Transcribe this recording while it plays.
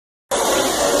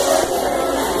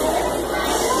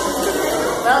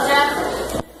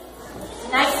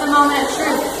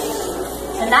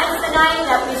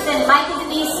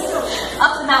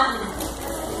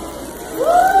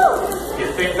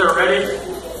ready?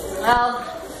 Well,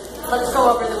 let's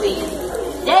go over the week.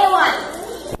 Day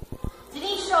 1.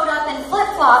 Denise showed up in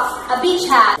flip-flops, a beach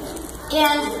hat,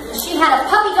 and she had a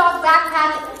puppy dog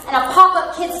backpack and a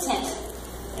pop-up kids tent.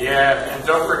 Yeah, and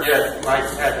don't forget, Mike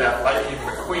had that Lightning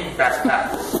McQueen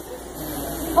backpack.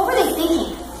 What were they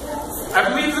thinking? I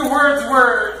believe the words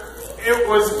were, it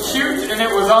was cute and it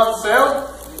was on sale.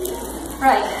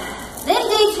 Right. Then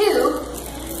day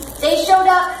 2, they showed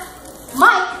up,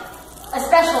 Mike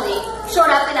especially,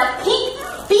 showed up in a pink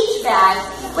beach bag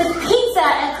with pizza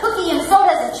and cookie and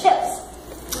sodas and chips.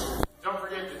 Don't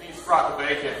forget Denise brought the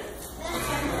bacon.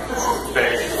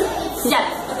 Bacon. Yeah.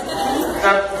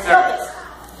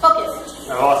 Focus.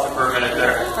 I lost it for a minute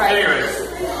there. Right. Anyways.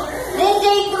 Then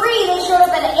day 3, they showed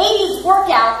up in 80s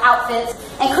workout outfits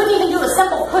and couldn't even do a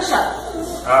simple push-up.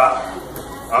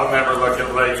 I'll never look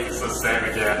at leggings the same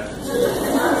again.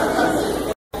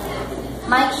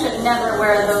 Mike should never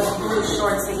wear those blue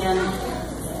shorts again.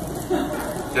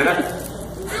 Did I?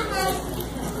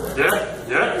 Yeah.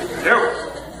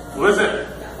 Listen,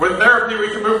 with therapy we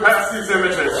can move past these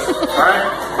images. Alright?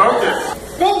 Focus.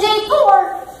 Then day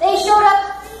 4, they showed up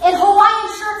in Hawaiian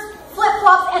shirts,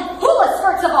 flip-flops, and hula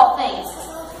skirts of all things.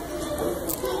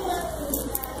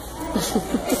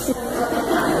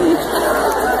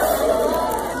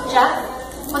 Jeff?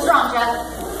 What's wrong, Jeff?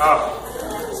 Oh,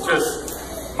 it's just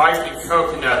Mike and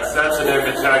coconuts. That's an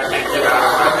image I can't get out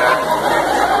of my head.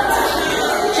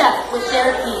 Jeff, with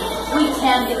therapy, we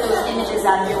can get those images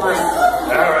out of your mind.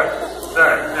 Alright.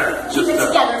 Sorry. Keep it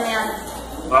together, man.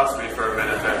 Lost me for a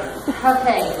minute there.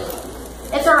 Okay.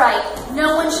 It's alright.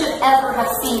 No one should ever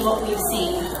have seen what we've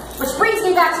seen. Which brings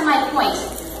me back to my point.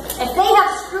 If they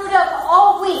have screwed up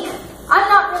all week, I'm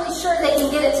not really sure they can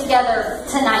get it together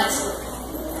tonight.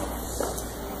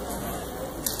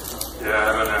 Yeah,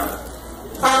 I don't know.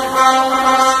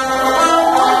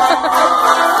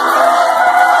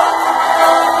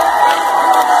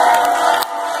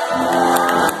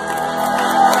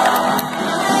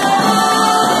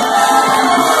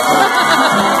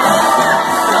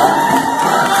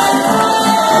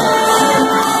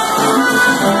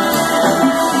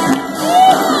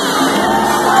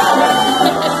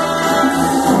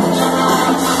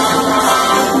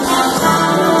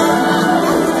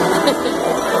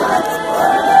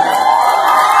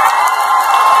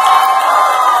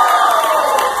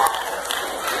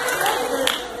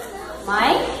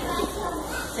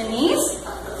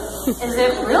 Is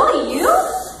it really you?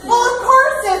 Well, of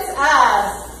course it's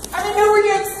us. I mean, who were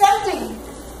you expecting?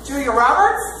 Julia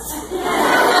Roberts?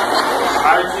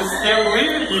 I just can't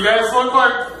believe it. You guys look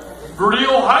like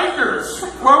real hikers.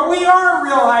 Well, we are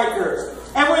real hikers.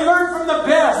 And we learn from the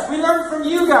best. We learn from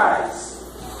you guys.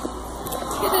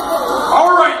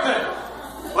 All right,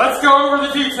 then. Let's go over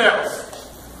the details.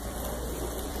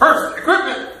 First,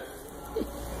 equipment.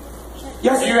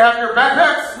 Yes. Do you have your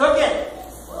backpacks? Look it.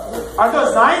 Are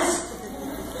those nice?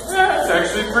 Yeah, it's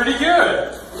actually pretty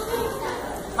good.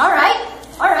 All right.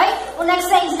 Well, next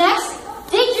thing's next.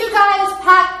 Did you guys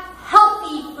pack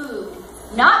healthy food?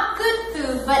 Not good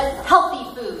food, but healthy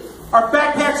food. Our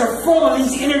backpacks are full of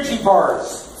these energy bars.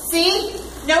 See?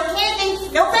 No candy,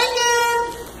 no bacon.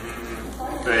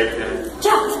 Bacon.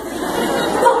 Jeff,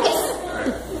 focus.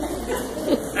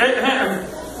 Hey,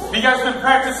 have you guys been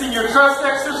practicing your trust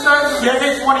exercises in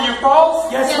case one of you falls?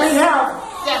 Yes, we have.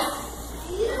 Yes.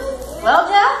 Well,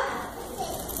 Jeff,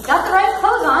 you got the right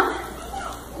clothes on.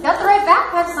 You got the right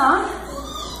backpacks on.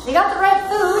 You got the right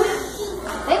food.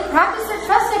 They've practiced their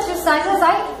trust exercises.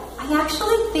 I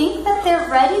actually think that they're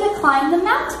ready to climb the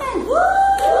mountain. Woo! All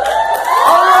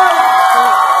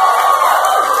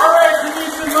right,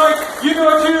 Denise and Mike, you know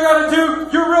what you gotta do.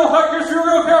 You're real hikers, you're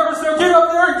real campers, so get up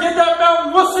there and get that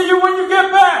mountain. We'll see you when you get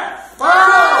back.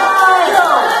 Bye.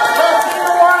 Let's see you in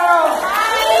a while.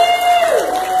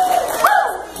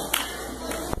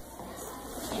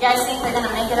 You guys think they're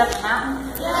gonna make it up the mountain?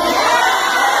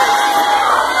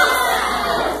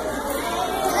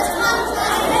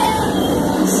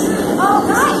 All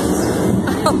right.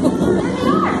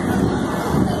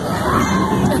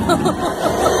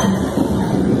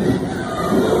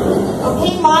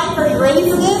 Okay, Mike, are you ready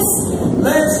for this?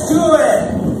 Let's do it.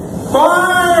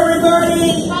 Bye,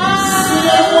 everybody. Bye. See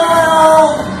you in a while.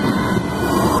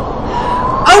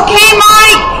 Okay,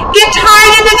 Mike, get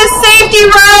tied into the safety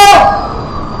rope.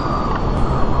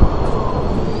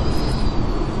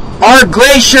 Our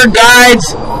glacier guides,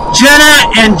 Jenna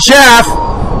and Jeff,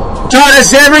 taught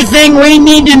us everything we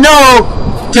need to know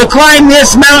to climb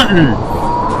this mountain.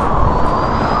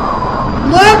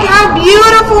 Look how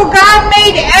beautiful God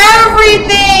made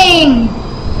everything.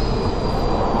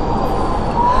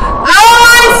 Oh,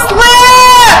 I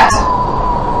slipped.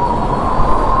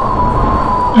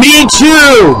 Me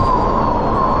too.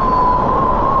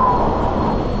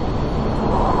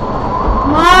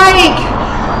 Mike,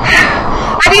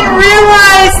 I didn't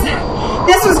realize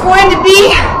this was going to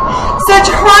be such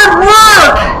hard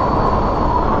work.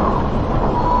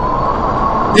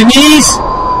 Denise,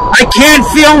 I can't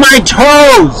feel my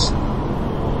toes.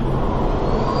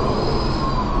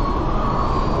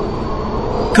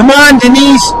 Come on,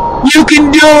 Denise, you can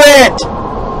do it.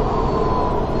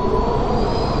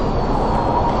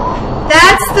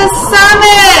 That's the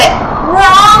summit.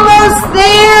 We're almost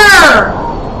there.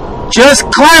 Just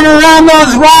climb around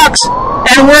those rocks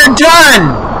and we're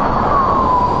done.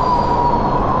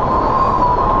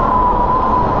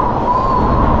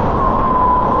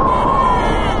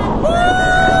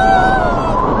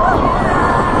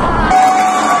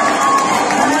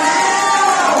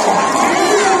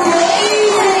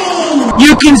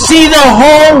 You can see the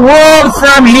whole world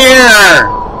from here.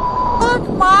 Look,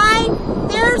 Mike,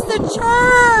 there's the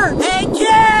church. Hey,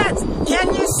 kids,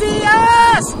 can you see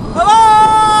us? Hello?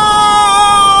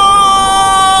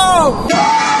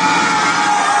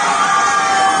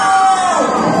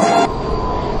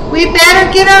 We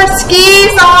better get our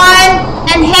skis on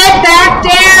and head back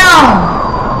down.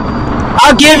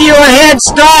 I'll give you a head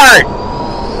start.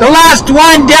 The last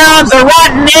one down's a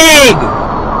rotten egg.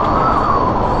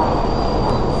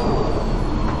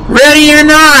 Ready or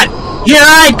not, here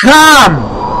I come.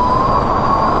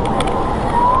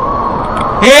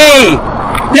 Hey,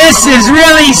 this is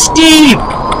really steep.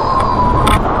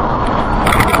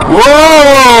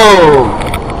 Whoa!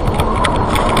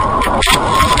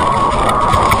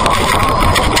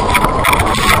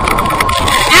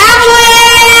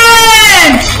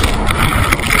 Avalanche!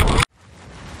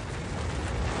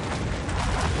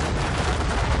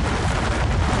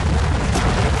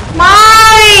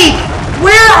 Mike,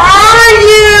 where are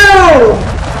you?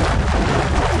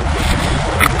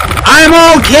 I'm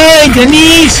okay,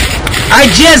 Denise. I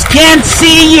just can't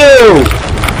see you.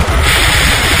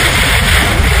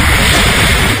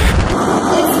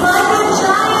 It's like a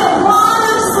giant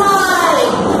water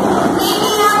slide.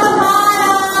 Leaving at the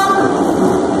bottom.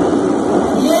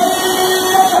 Yeah!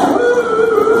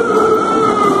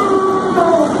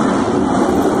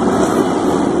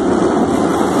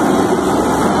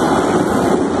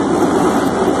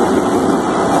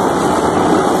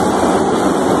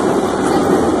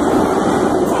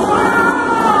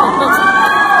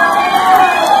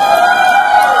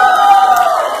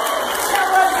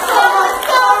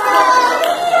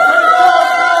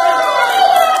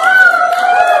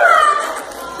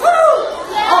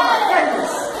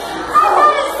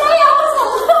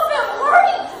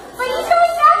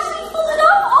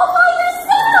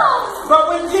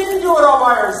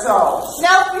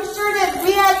 No, we sure did.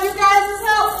 We had you guys'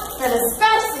 help, but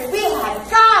especially we had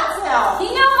God's help.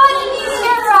 You know what, Denise,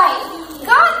 you're right.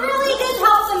 God really did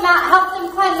help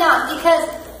them climb down because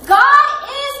God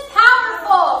is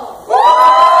powerful.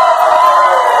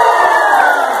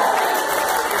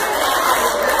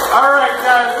 All right,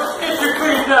 guys, let's get you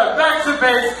cleaned up. Back to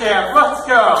base camp. Let's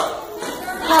go.